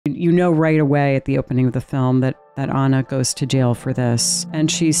you know right away at the opening of the film that Anna goes to jail for this. And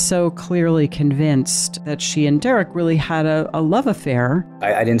she's so clearly convinced that she and Derrick really had a love affair.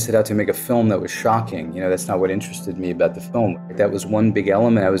 I didn't set out to make a film that was shocking. That's not what interested me about the film. That was one big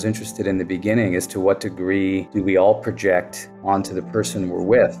element I was interested in the beginning, is to what degree do we all project onto the person we're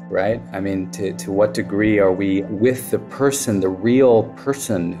with, right? I mean, to what degree are we with the person, the real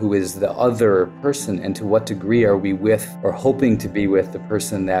person who is the other person, and to what degree are we with or hoping to be with the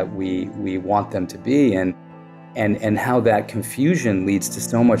person that we want them to be, and how that confusion leads to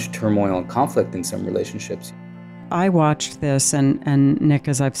so much turmoil and conflict in some relationships. I watched this, and Nick,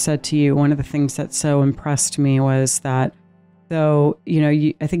 as I've said to you, one of the things that so impressed me was that, though,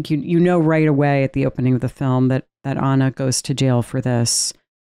 I think you know right away at the opening of the film that Anna goes to jail for this.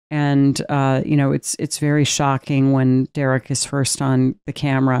 And, it's very shocking when Derrick is first on the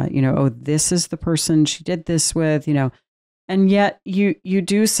camera, oh, this is the person she did this with, and yet you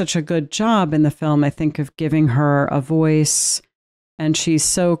do such a good job in the film, I think, of giving her a voice. And she's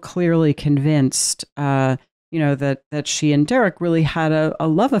so clearly convinced, that she and Derrick really had a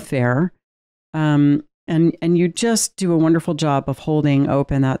love affair. And you just do a wonderful job of holding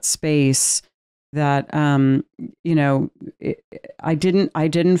open that space that, I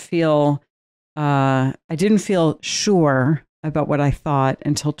didn't feel sure about what I thought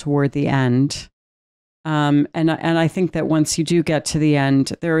until toward the end. And I think that once you do get to the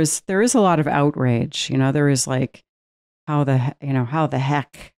end, there is a lot of outrage. There is like, how the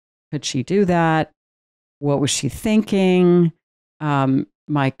heck could she do that? What was she thinking?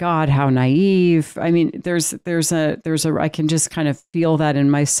 My God, how naive. I mean, there's I can just kind of feel that in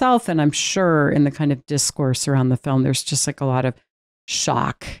myself. And I'm sure in the kind of discourse around the film, there's just like a lot of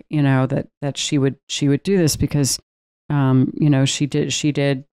shock, that she would do this because, she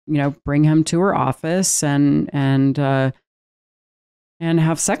did, bring him to her office and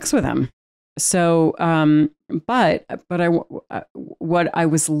have sex with him. So, but what I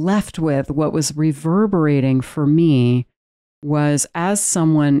was left with, what was reverberating for me, was, as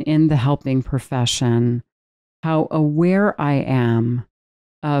someone in the helping profession, how aware I am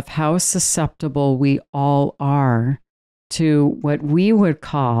of how susceptible we all are to what we would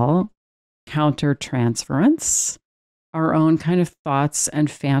call countertransference, our own kind of thoughts and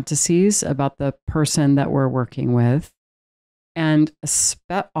fantasies about the person that we're working with. And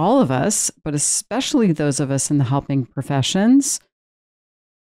all of us, but especially those of us in the helping professions,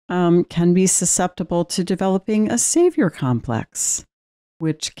 can be susceptible to developing a savior complex,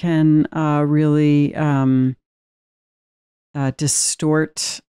 which can really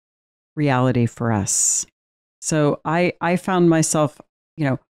distort reality for us. So I found myself,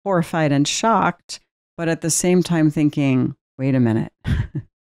 horrified and shocked, but at the same time thinking, wait a minute,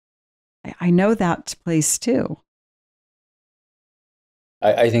 I know that place too.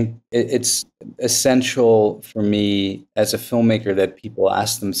 I think it's essential for me as a filmmaker that people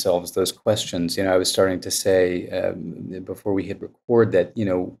ask themselves those questions. I was starting to say before we hit record that,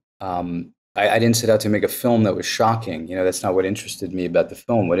 I didn't set out to make a film that was shocking. That's not what interested me about the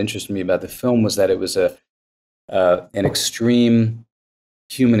film. What interested me about the film was that it was an extreme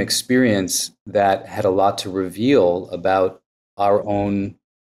human experience that had a lot to reveal about our own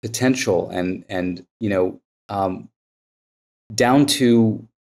potential and down to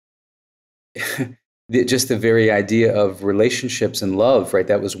just the very idea of relationships and love, right?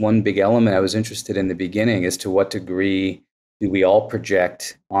 That was one big element I was interested in the beginning, as to what degree do we all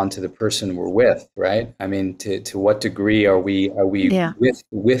project onto the person we're with, right? I mean, to what degree are we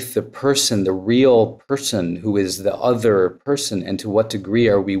with the person, the real person who is the other person, and to what degree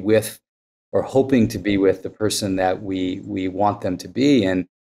are we with or hoping to be with the person that we want them to be,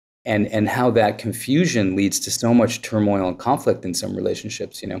 and how that confusion leads to so much turmoil and conflict in some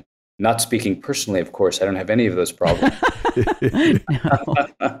relationships. Not speaking personally, of course, I don't have any of those problems.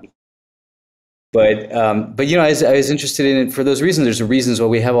 But I was interested in it for those reasons. There's reasons why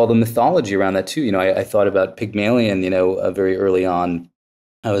we have all the mythology around that too. I thought about Pygmalion, very early on.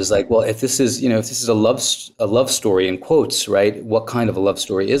 I was like, well, if this is a love story in quotes, right? What kind of a love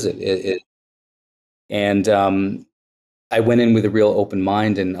story is it? And I went in with a real open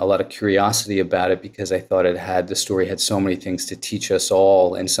mind and a lot of curiosity about it, because I thought the story had so many things to teach us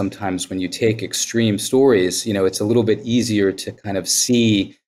all. And sometimes when you take extreme stories, it's a little bit easier to kind of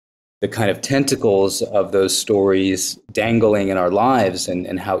see the kind of tentacles of those stories dangling in our lives,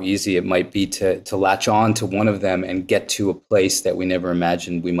 and how easy it might be to latch on to one of them and get to a place that we never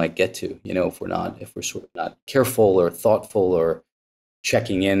imagined we might get to, if we're sort of not careful or thoughtful or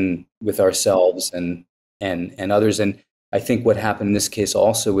checking in with ourselves and others. And I think what happened in this case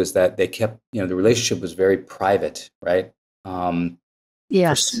also was that they kept, the relationship was very private, right?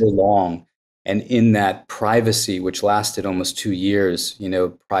 for so Yes. long. And in that privacy, which lasted almost 2 years,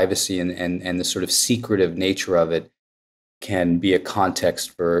 privacy and the sort of secretive nature of it can be a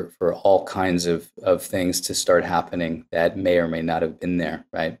context for all kinds of things to start happening that may or may not have been there,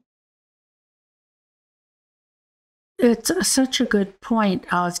 right? It's such a good point.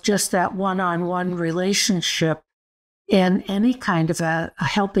 Just that one-on-one relationship in any kind of a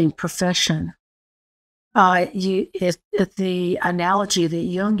helping profession. The analogy that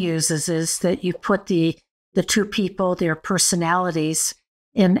Jung uses is that you put the two people, their personalities,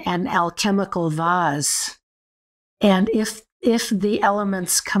 in an alchemical vase, and if the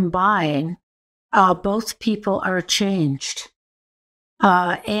elements combine, both people are changed,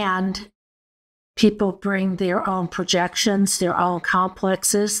 and people bring their own projections, their own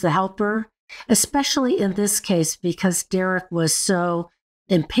complexes. The helper, especially in this case, because Derrick was so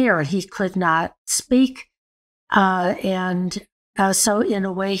impaired, he could not speak. And so in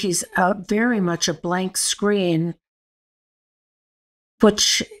a way, he's very much a blank screen,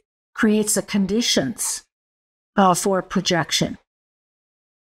 which creates the conditions for projection.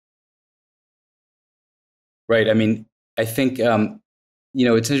 Right. I mean, I think,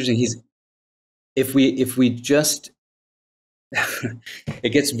 it's interesting. If we just,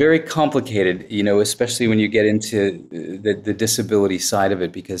 it gets very complicated, especially when you get into the disability side of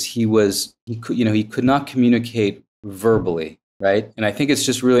it, because he could not communicate verbally, right? And I think it's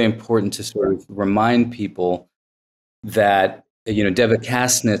just really important to sort of remind people that, Deva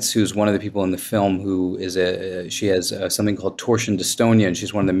Kasnitz, who's one of the people in the film, she has something called torsion dystonia, and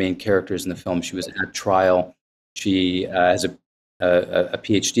she's one of the main characters in the film. She was at trial. She has a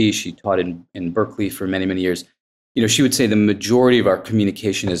PhD. She taught in Berkeley for many, many years. She would say the majority of our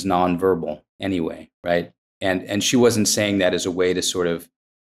communication is nonverbal anyway, right? And she wasn't saying that as a way to sort of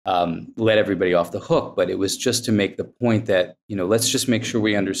let everybody off the hook, but it was just to make the point that, let's just make sure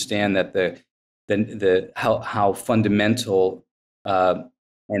we understand that how fundamental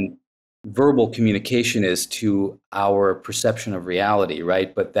and verbal communication is to our perception of reality,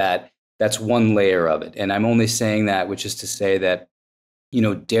 right? But that's one layer of it. And I'm only saying that, which is to say that,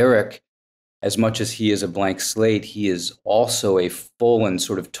 Derrick, as much as he is a blank slate, he is also a full and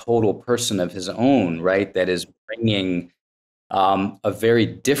sort of total person of his own, right? That is bringing a very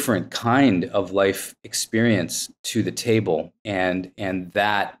different kind of life experience to the table, and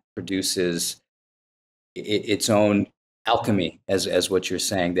that produces its own alchemy, as what you're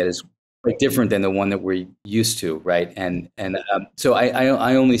saying, that is quite different than the one that we're used to, right? And so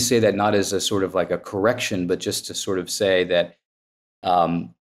I only say that not as a sort of like a correction, but just to sort of say that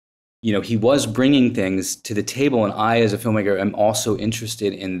he was bringing things to the table, and I, as a filmmaker, am also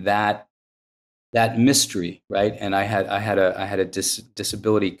interested in that mystery, right? And I had a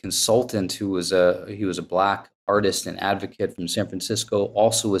disability consultant who was a Black artist and advocate from San Francisco,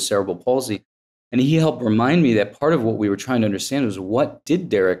 also with cerebral palsy. And he helped remind me that part of what we were trying to understand was, what did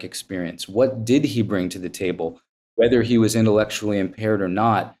Derrick experience? What did he bring to the table? Whether he was intellectually impaired or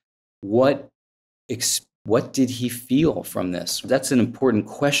not, what did he feel from this? That's an important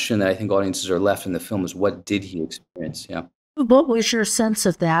question that I think audiences are left in the film, is what did he experience? Yeah. What was your sense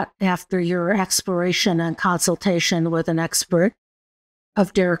of that after your exploration and consultation with an expert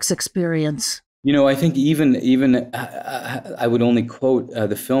of Derrick's experience? I think even I would only quote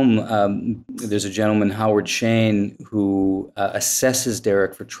the film. There's a gentleman, Howard Shane, who assesses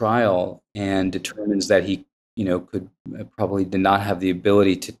Derrick for trial and determines that he, could probably did not have the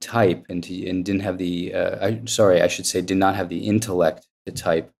ability to type and didn't have the. I should say, did not have the intellect to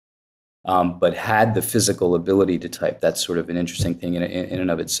type, but had the physical ability to type. That's sort of an interesting thing in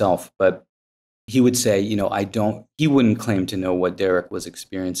and of itself. But he would say, he wouldn't claim to know what Derrick was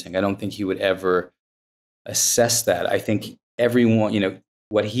experiencing. I don't think he would ever assess that. I think everyone,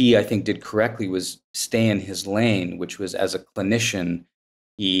 what he, I think, did correctly was stay in his lane, which was, as a clinician,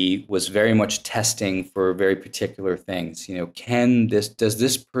 he was very much testing for very particular things. Does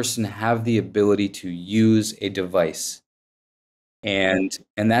this person have the ability to use a device? And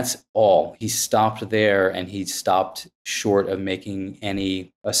that's all. He stopped there, and he stopped short of making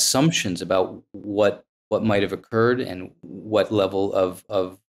any assumptions about what might have occurred and what level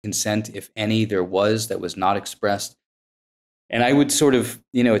of consent, if any, there was that was not expressed. And I would sort of,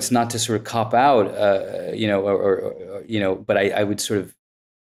 it's not to sort of cop out, but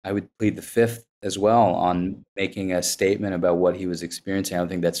I would plead the fifth as well on making a statement about what he was experiencing. I don't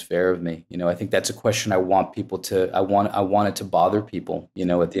think that's fair of me. I think that's a question I want people to. I want it to bother people.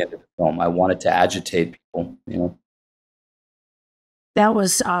 At the end of the film, I want it to agitate people. That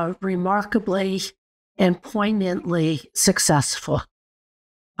was remarkably and poignantly successful.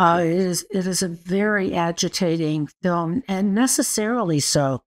 It is a very agitating film, and necessarily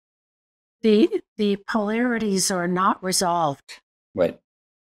so. The polarities are not resolved. Right.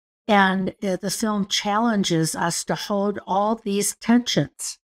 And the film challenges us to hold all these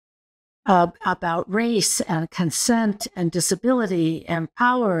tensions about race and consent and disability and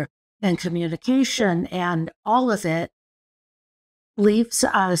power and communication, and all of it leaves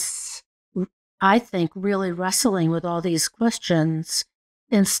us, I think, really wrestling with all these questions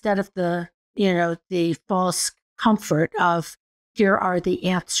instead of the false comfort of here are the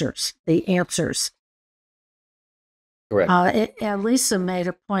answers. Correct. And Lisa made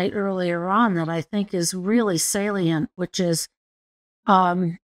a point earlier on that I think is really salient, which is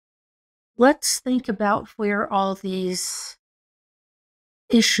let's think about where all these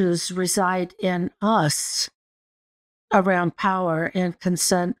issues reside in us around power and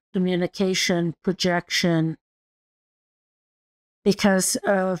consent, communication, projection. Because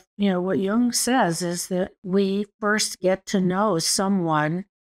what Jung says is that we first get to know someone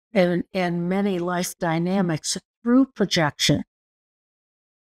and many life dynamics through projection.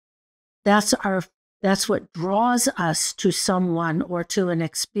 That's what draws us to someone or to an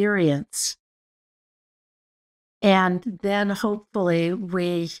experience. And then hopefully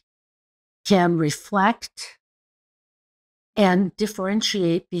we can reflect and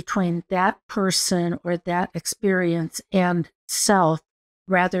differentiate between that person or that experience and self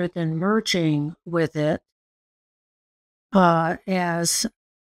rather than merging with it, as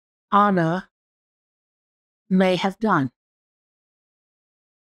Anna may have done.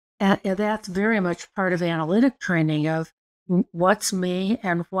 And that's very much part of analytic training of what's me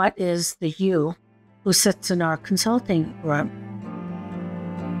and what is the you who sits in our consulting room.